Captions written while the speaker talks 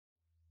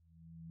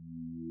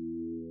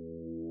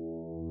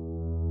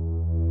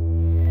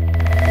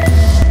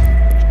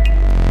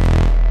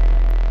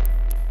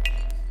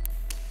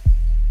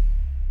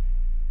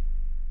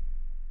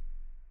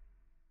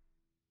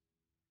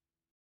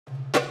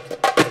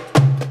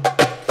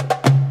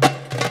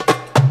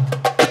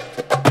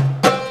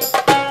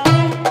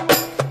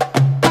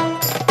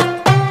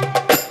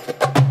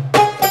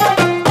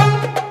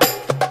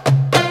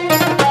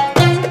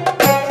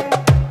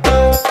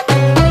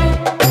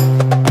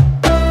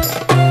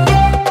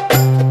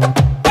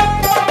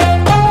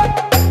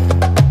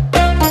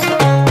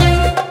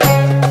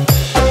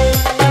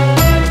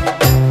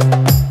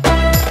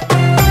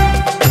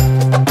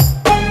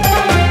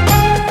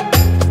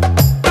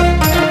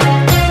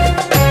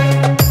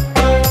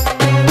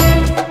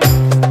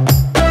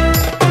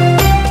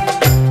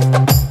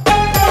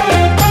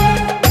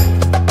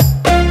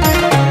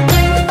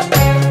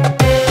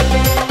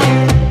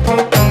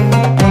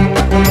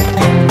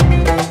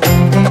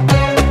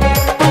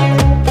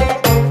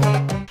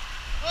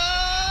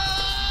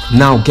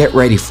Now get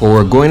ready for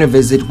we're going to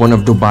visit one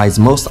of Dubai's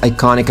most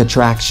iconic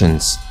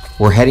attractions.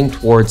 We're heading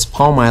towards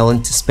Palm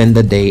Island to spend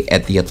the day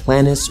at the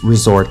Atlantis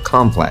Resort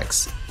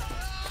complex.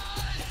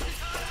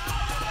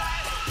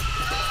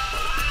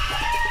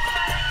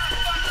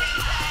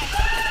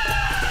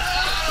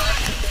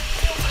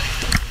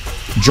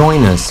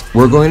 Join us,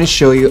 we're going to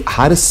show you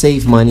how to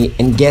save money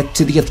and get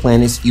to the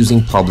Atlantis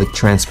using public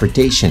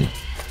transportation.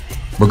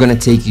 We're going to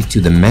take you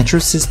to the metro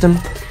system,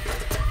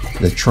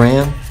 the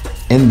tram,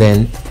 and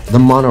then the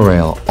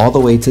monorail all the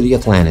way to the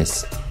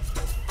Atlantis.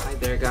 Hi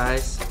there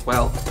guys,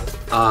 well,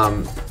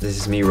 this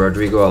is me,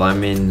 Rodrigo.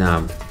 I'm in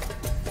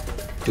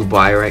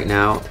Dubai right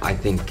now. I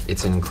think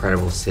it's an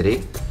incredible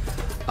city.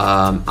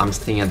 I'm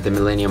staying at the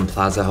Millennium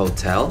Plaza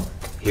Hotel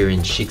here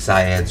in Sheikh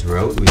Zayed's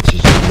Road, which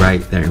is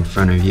right there in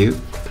front of you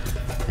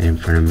and in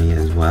front of me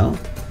as well,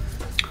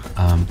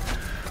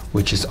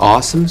 which is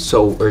awesome.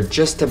 So we're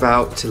just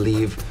about to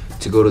leave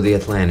to go to the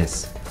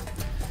Atlantis.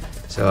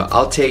 So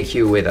I'll take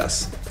you with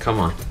us. Come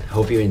on,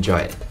 hope you enjoy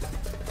it.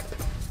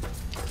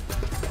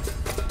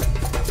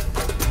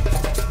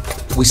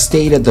 We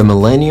stayed at the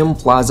Millennium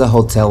Plaza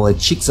Hotel at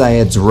Sheikh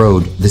Zayed's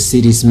Road, the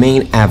city's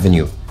main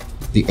avenue.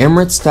 The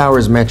Emirates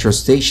Towers metro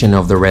station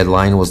of the Red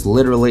Line was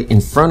literally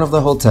in front of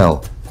the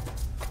hotel.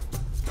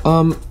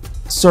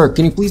 Sir,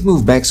 can you please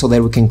move back so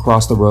that we can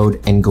cross the road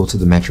and go to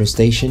the metro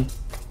station?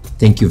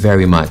 Thank you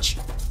very much.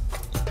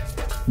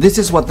 This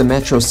is what the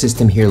metro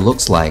system here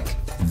looks like.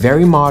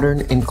 Very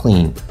modern and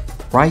clean.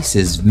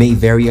 Prices may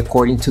vary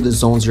according to the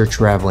zones you're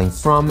traveling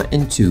from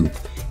and to,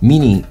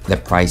 meaning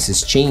that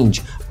prices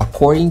change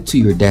according to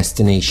your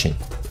destination.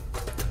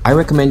 I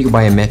recommend you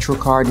buy a metro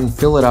card and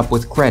fill it up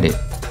with credit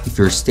if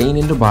you're staying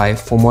in Dubai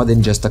for more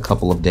than just a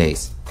couple of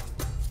days.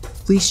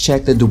 Please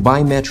check the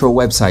Dubai Metro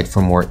website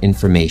for more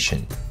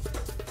information.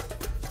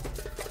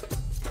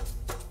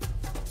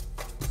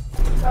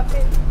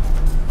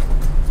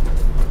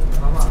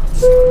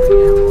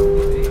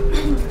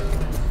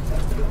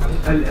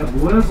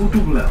 الأبواب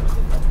تغلق.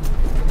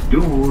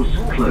 Doors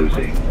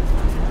closing.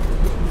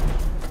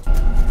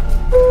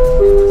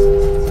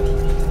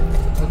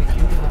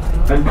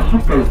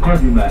 المحطة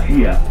القادمة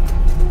هي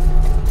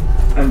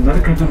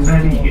المركز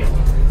المالي.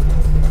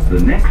 The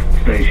next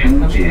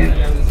station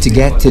is... To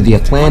get to the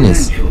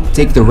Atlantis,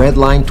 take the red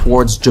line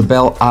towards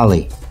Jebel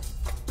Ali.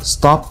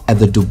 Stop at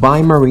the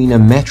Dubai Marina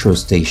metro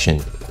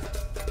station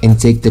and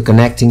take the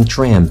connecting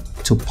tram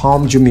to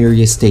Palm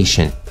Jumeirah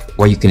station,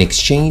 where you can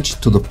exchange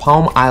to the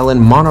Palm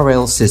Island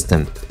monorail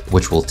system,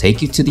 which will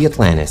take you to the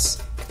Atlantis.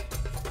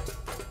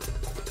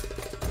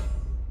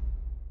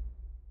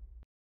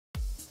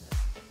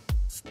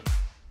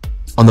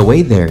 On the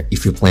way there,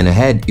 if you plan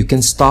ahead, you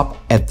can stop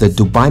at the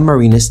Dubai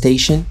Marina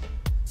station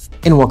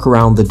and walk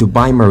around the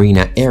Dubai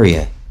Marina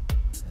area.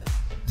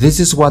 This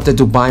is what the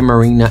Dubai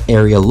Marina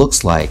area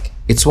looks like.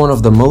 It's one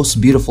of the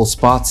most beautiful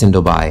spots in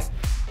Dubai.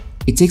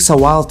 It takes a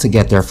while to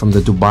get there from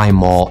the Dubai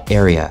Mall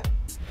area.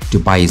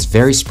 Dubai is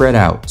very spread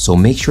out, so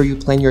make sure you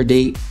plan your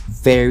day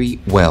very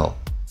well.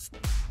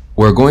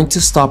 We're going to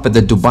stop at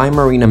the Dubai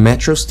Marina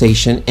metro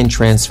station and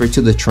transfer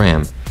to the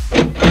tram.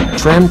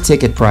 Tram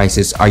ticket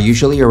prices are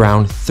usually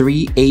around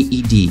 3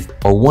 AED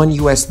or $1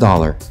 US,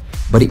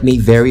 but it may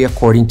vary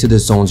according to the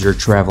zones you're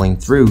traveling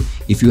through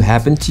if you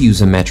happen to use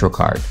a metro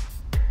card.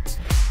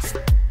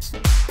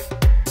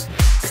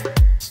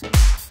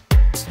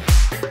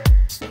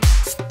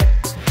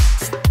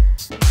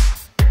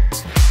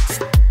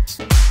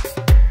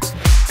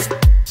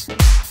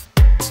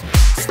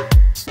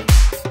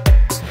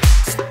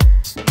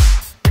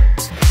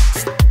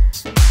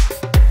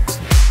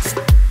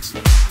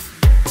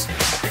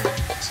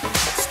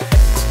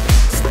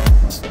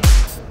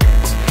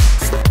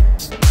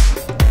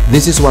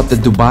 This is what the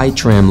Dubai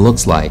tram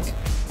looks like.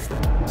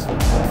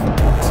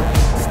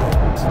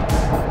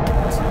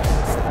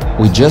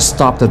 We just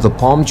stopped at the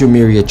Palm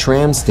Jumeirah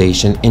tram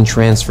station and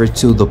transferred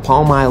to the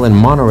Palm Island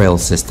monorail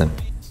system.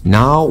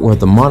 Now we're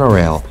the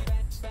monorail.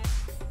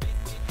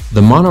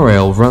 The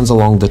monorail runs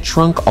along the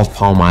trunk of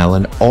Palm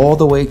Island all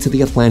the way to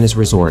the Atlantis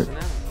Resort.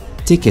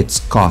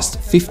 Tickets cost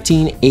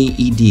 15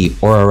 AED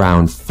or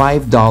around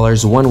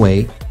 $5 one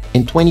way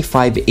and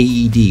 25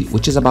 AED,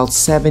 which is about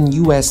 $7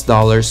 US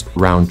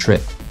round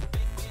trip.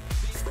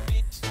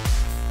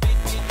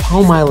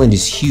 Palm Island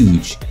is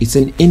huge. It's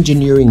an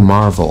engineering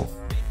marvel.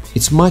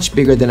 It's much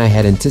bigger than I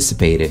had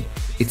anticipated.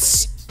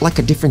 It's like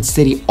a different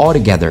city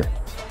altogether.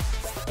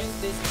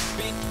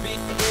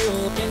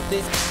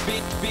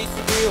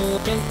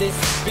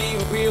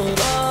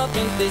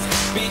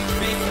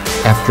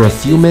 After a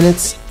few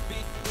minutes,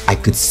 I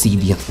could see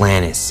the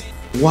Atlantis.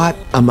 What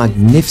a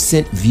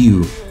magnificent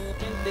view!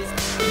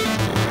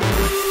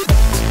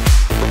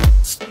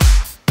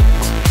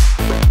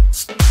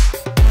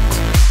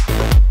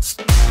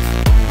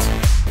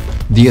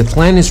 The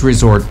Atlantis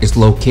Resort is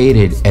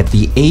located at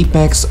the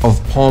apex of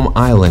Palm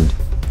Island,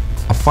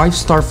 a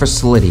 5-star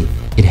facility.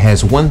 It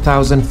has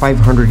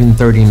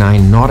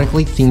 1,539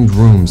 nautically themed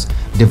rooms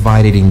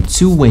divided in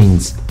 2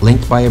 wings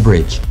linked by a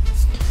bridge.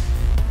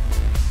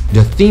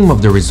 The theme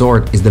of the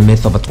resort is the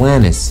myth of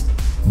Atlantis.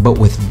 but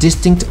with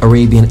distinct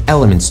Arabian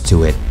elements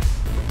to it.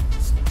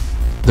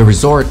 The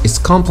resort is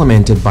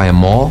complemented by a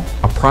mall,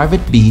 a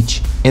private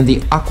beach, and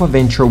the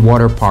aquaventure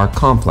water park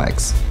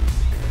complex.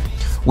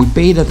 We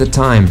paid at the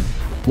time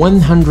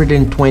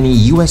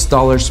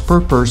 $120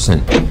 per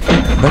person,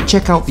 but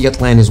check out the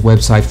Atlantis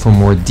website for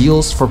more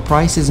deals, for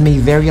prices may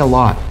vary a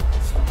lot.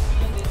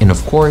 And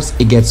of course,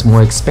 it gets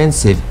more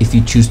expensive if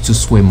you choose to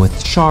swim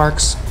with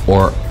sharks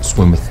or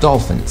swim with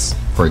dolphins,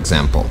 for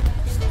example.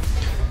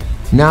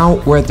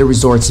 Now we're at the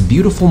resort's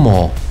beautiful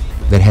mall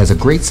that has a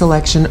great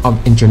selection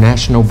of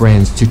international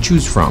brands to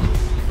choose from.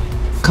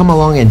 Come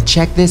along and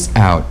check this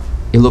out.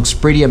 It looks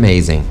pretty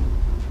amazing.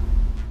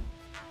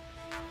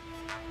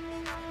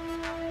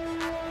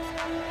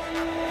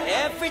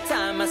 Every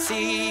time I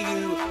see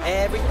you,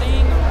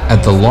 everything.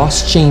 At the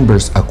Lost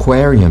Chambers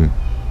Aquarium,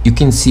 you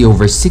can see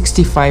over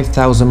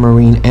 65,000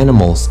 marine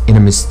animals in a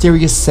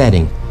mysterious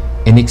setting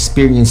and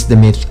experience the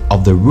myth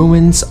of the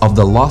ruins of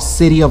the lost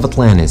city of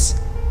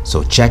Atlantis.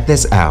 So check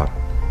this out.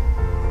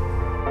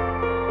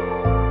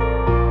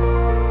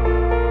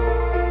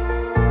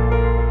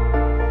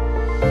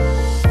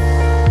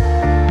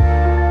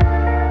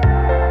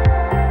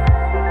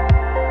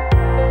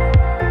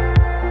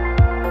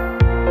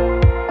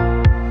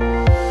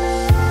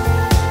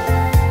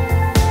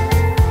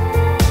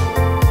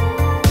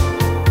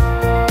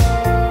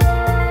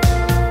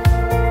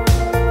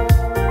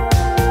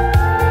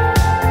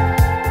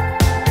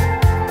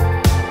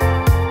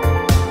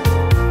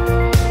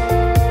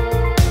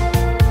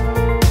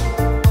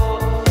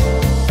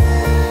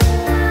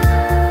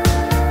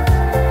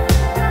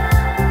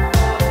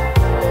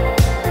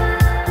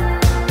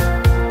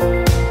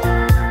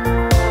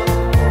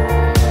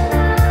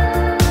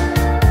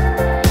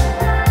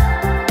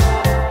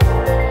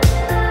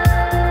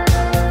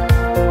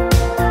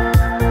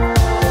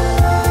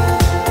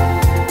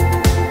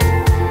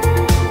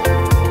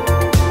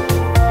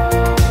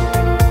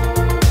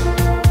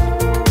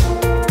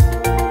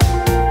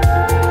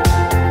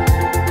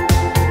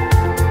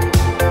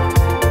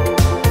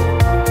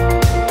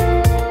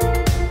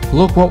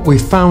 Look what we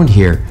found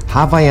here,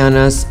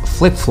 Havaianas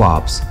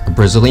flip-flops, a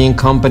Brazilian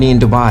company in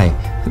Dubai.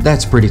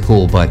 That's pretty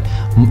cool, but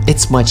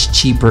it's much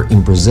cheaper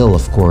in Brazil,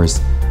 of course.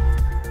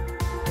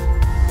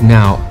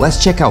 Now,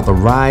 let's check out the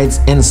rides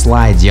and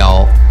slides,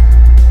 y'all.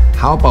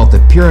 How about the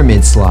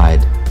pyramid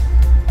slide?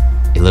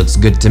 It looks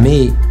good to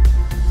me.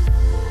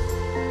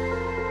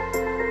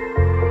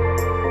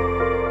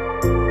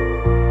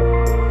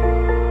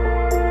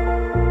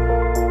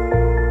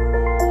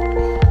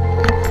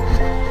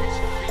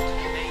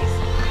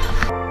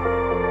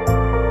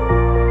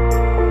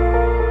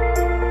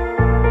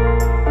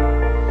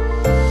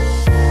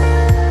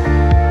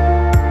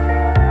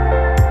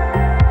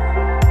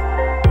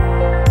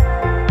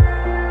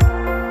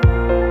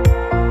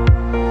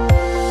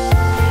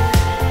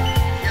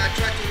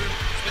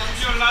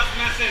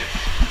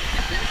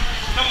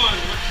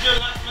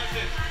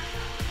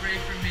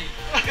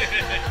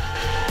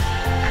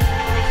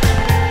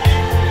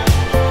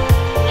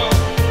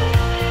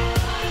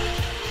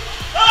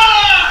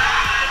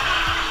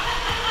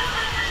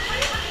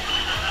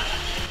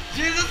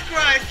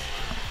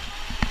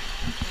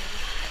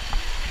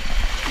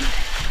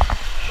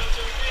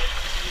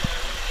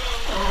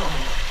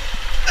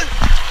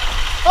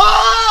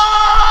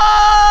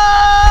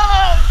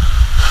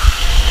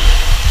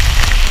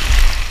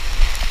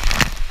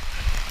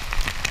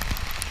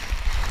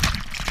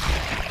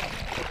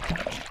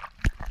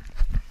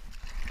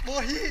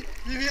 Morri,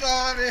 me virou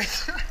uma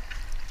vez.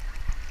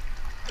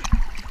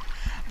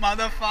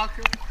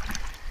 Motherfucker.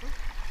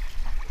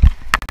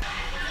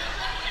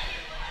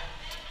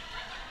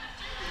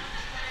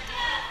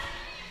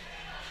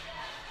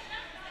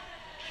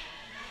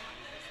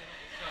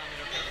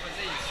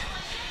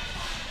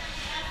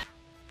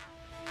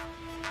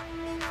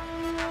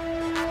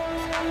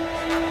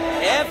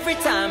 Every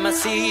time I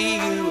see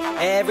you,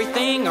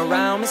 everything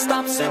around me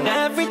stops. And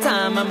every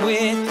time I'm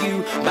with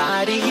you,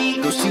 body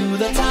heat goes to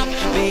the top.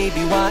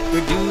 Baby, what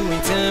you're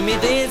doing to me,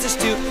 this is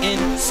too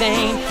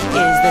insane.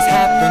 Is this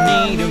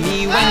happening to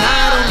me when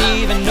I don't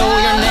even know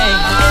your name?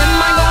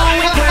 Am I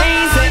going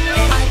crazy?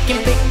 I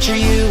can picture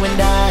you and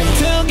I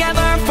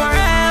together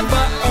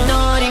forever,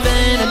 not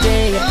even a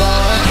day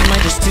apart. Am I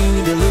just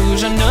too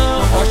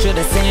delusional, or should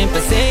I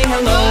simply say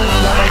hello?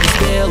 Love, are you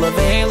still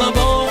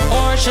available,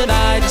 or should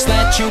I just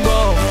let you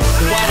go?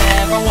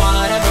 Whatever,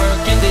 whatever,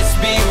 can this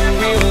be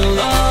real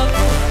love?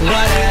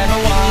 Whatever,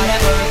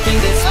 whatever, can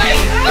this be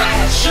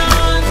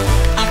passion?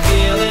 I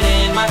feel it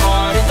in my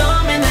heart, it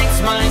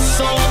dominates my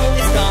soul.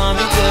 It's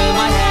coming to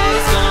my head,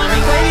 it's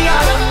coming way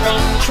out of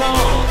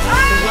control.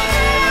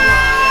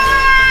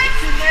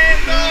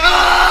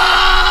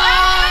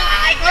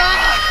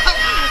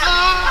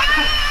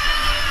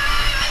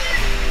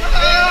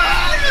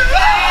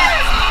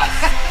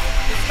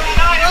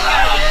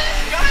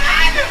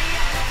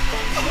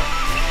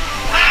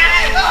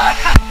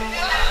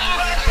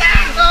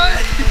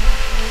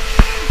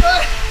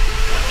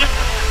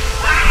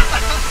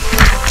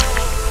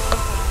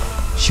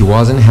 She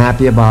wasn't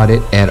happy about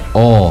it at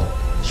all.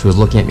 She was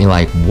looking at me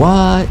like,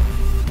 what?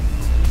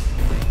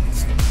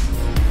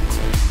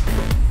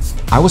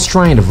 I was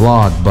trying to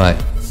vlog,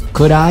 but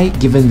could I,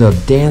 given the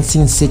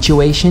dancing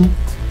situation?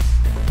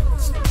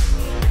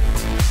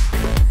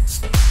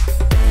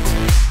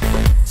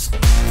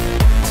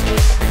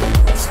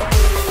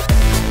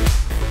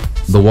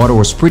 The water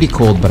was pretty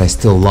cold, but I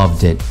still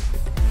loved it.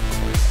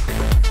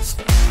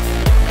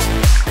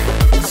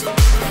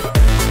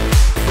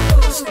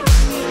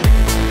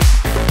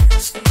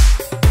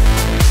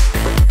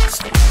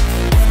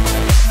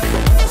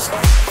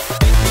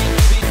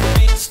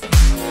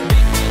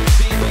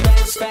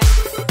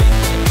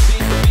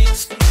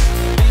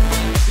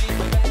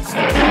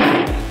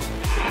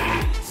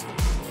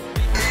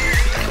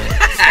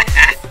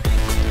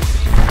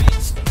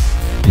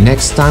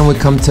 Next time we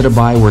come to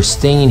Dubai, we're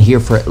staying here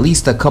for at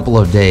least a couple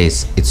of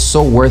days. It's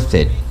so worth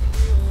it.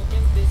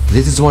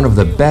 This is one of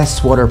the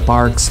best water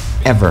parks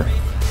ever.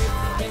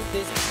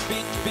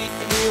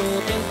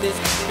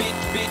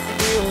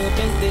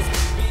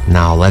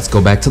 Now let's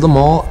go back to the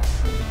mall.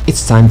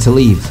 It's time to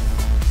leave.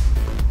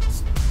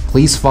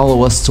 Please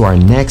follow us to our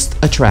next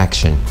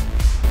attraction.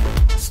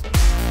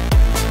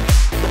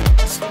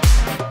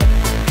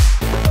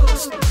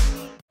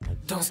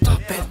 Don't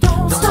stop it,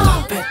 don't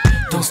stop it,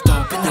 don't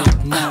stop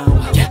it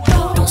now, yeah.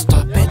 Don't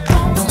stop it,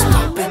 don't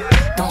stop it,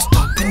 don't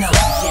stop it now,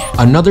 yeah.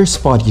 Another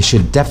spot you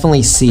should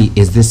definitely see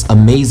is this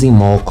amazing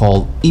mall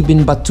called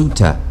Ibn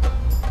Battuta.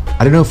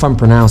 I don't know if I'm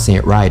pronouncing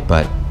it right,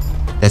 but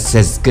that's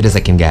as good as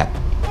I can get.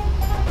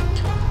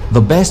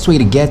 The best way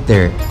to get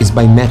there is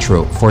by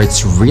metro, for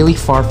it's really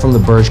far from the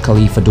Burj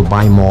Khalifa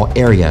Dubai Mall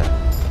area.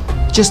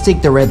 Just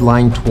take the red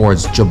line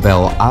towards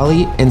Jebel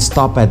Ali and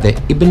stop at the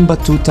Ibn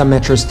Battuta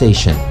metro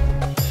station.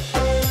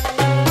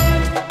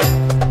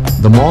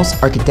 The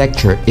mall's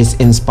architecture is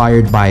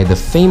inspired by the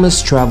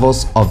famous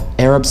travels of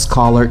Arab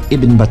scholar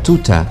Ibn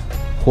Battuta,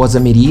 who was a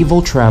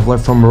medieval traveler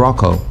from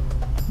Morocco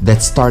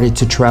that started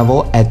to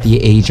travel at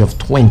the age of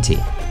 20.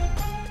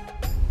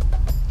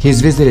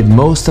 He's visited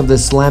most of the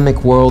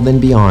Islamic world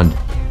and beyond.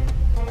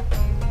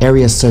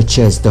 Areas such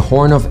as the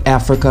Horn of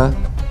Africa,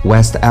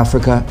 West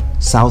Africa,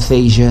 South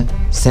Asia,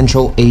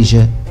 Central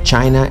Asia,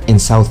 China,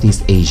 and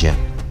Southeast Asia.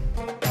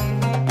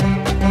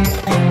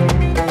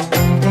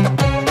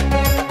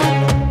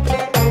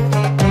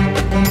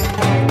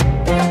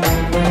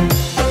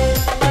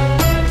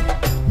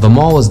 The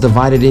mall is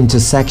divided into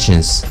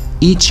sections,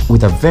 each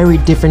with a very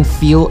different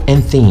feel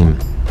and theme.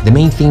 The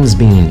main themes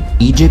being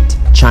Egypt,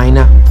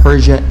 China,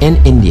 Persia, and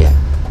India.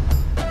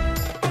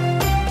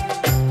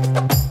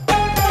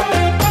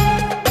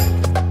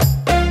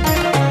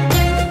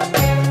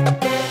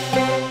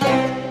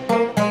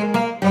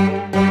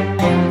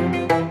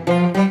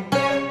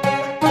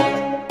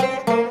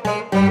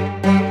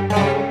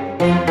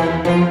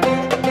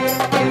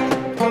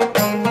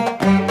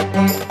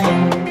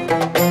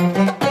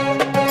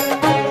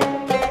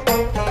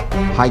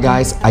 Hi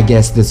guys, I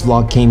guess this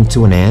vlog came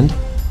to an end.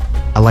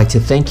 I'd like to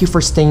thank you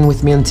for staying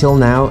with me until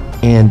now,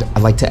 and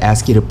I'd like to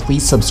ask you to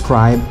please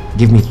subscribe,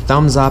 give me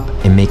thumbs up,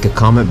 and make a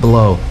comment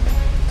below.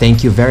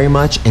 Thank you very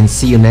much and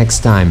see you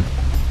next time.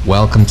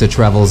 Welcome to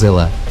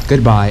Travelzilla.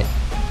 Goodbye.